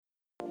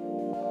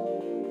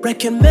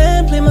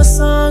Recommend play my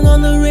song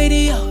on the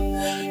radio.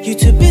 You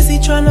too busy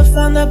trying to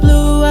find that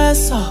blue I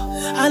saw.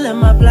 I let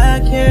my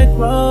black hair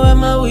grow and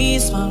my weed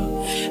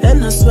smoke,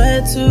 and I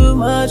sweat too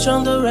much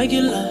on the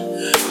regular.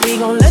 We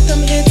gon' let them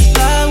hits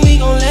fly, we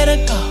gon' let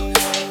it go.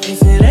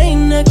 If it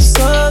ain't next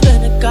door,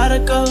 then it gotta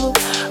go.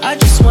 I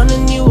just won a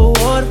new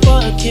award for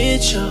a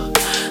kid show.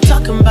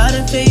 Talking about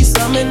a face,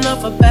 coming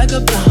off a bag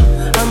of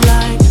blow. I'm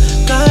like,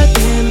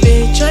 goddamn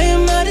bitch, I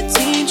am not a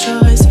teen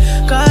choice.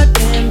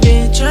 Goddamn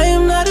bitch, I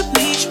am not a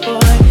bleach boy.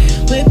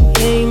 Whip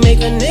game, make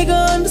a nigga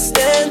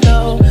understand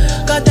though.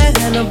 Got that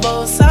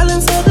Hannibal,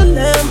 silence of the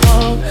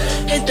Lambo.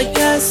 Hit the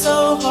gas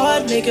so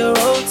hard, make it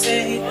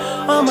rotate.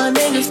 All my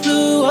niggas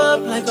blew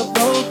up like a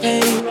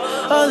propane.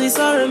 All these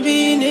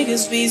R&B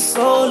niggas be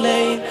so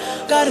lame.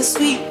 Got a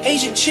sweet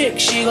Asian chick,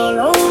 she go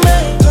long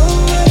man.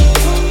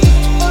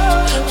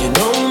 You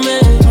know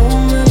man, you know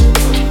man,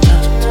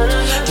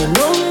 you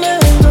know man.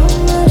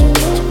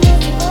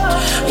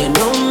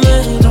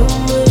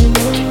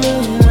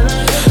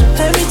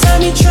 Every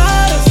time you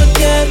try to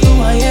forget who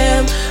I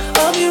am,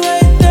 I'll be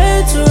right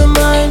there to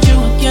remind you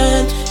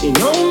again. You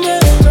know man,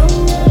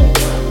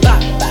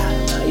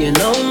 you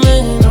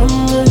know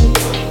man.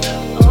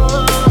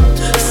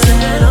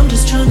 Said I'm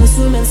just trying to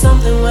swim in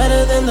something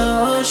wetter than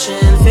the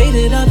ocean.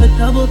 Faded up a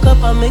double cup,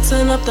 I'm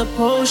mixing up the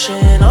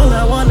potion. All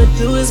I wanna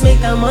do is make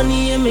that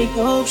money and make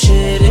dope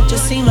shit. It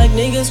just seem like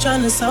niggas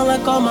trying to sound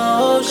like all my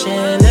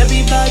ocean.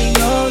 Everybody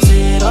knows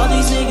it, all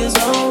these niggas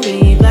own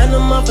me.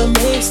 Platinum off a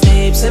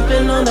mixtape,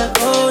 sipping on that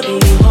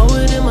codeine. Hold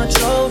it in my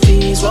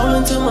trophies,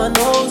 rolling to my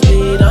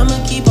nosebleed.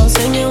 I'ma keep on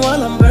singing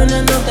while I'm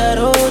burning up that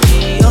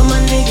OG. All my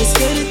niggas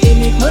scared that they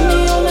make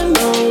money on the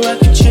low. I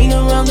can chain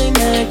around their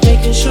neck,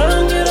 making sure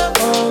I get up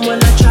home.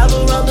 When I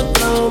travel around the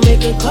globe,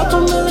 make a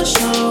couple million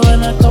show.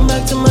 When I come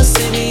back to my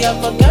city, I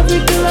fuck every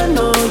girl I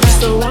know.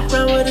 Used to walk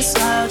around with a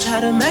slouch,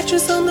 had a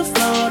mattress on the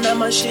floor. Now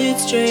my shit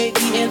straight,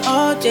 eating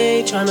all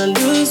day, tryna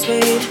lose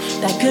weight.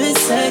 That good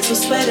sex will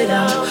sweat it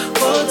out.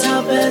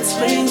 Hotel bed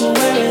springs will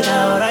wear it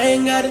out. I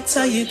ain't gotta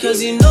tell you,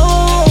 cause you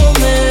know,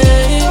 man.